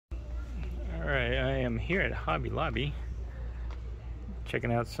Alright, I am here at Hobby Lobby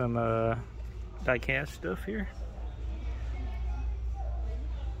checking out some diecast stuff here.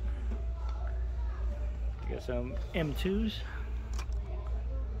 Got some M2s,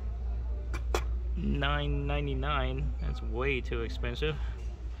 $9.99. That's way too expensive.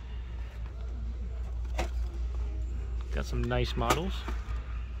 Got some nice models.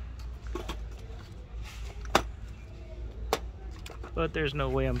 But there's no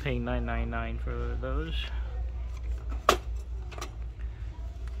way I'm paying $9.99 for those.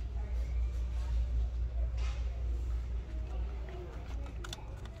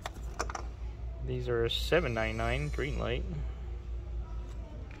 These are $7.99, green light.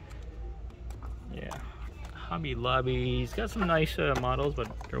 Yeah, Hobby Lobby's got some nice models, but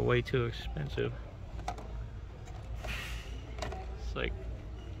they're way too expensive. It's like,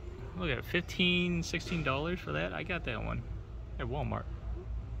 look at it, $15, $16 for that. I got that one at Walmart.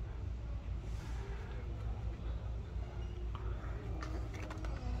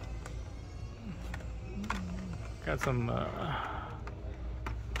 Got some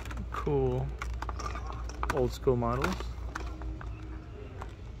cool old school models.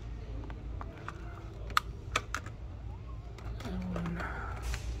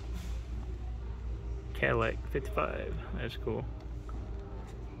 Cadillac 55, that's cool.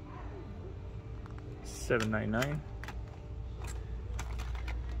 $7.99.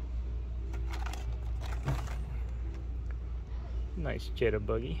 Nice Jetta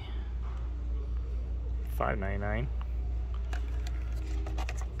buggy. $5.99.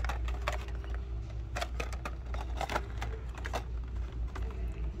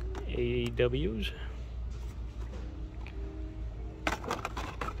 AEWs.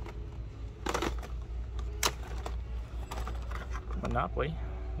 Monopoly.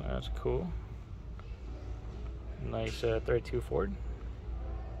 That's cool. Nice 32 Ford.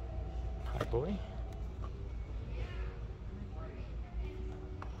 High boy.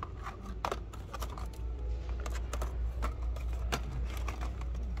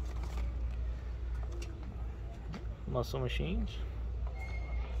 Muscle Machines.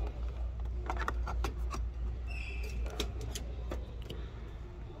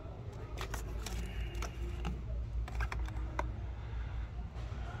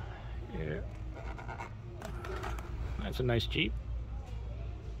 Yeah, that's a nice Jeep.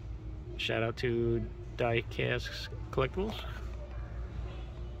 Shout out to Diecast Collectibles.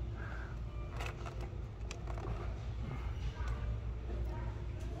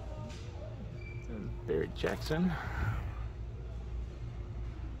 Barrett Jackson.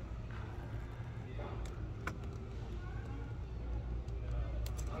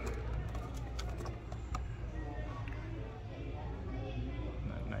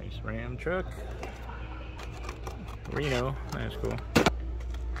 Nice Ram truck. Reno, that's cool.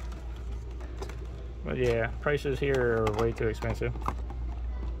 But yeah, prices here are way too expensive.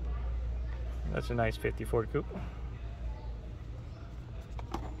 That's a nice 50 Ford Coupe.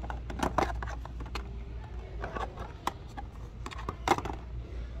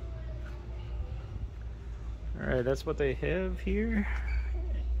 Alright, that's what they have here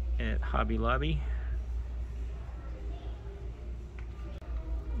at Hobby Lobby.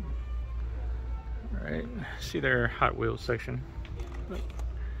 Alright, see their Hot Wheels section.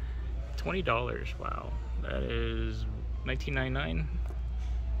 $20, wow. That is $19.99.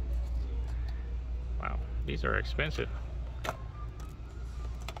 Wow, these are expensive.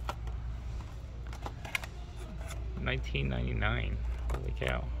 $19.99, holy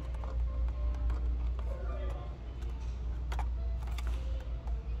cow.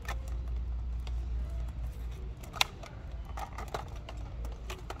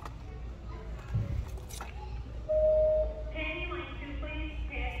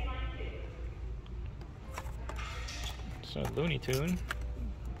 So Looney Tune,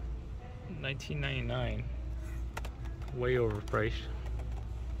 $19.99, way overpriced.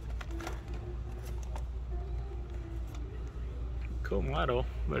 Cool model,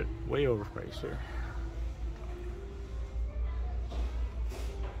 but way overpriced here.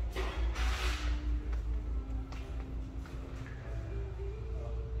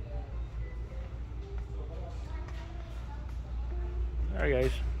 Alright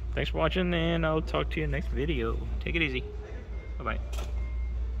guys, thanks for watching, and I'll talk to you next video. Take it easy. Bye-bye.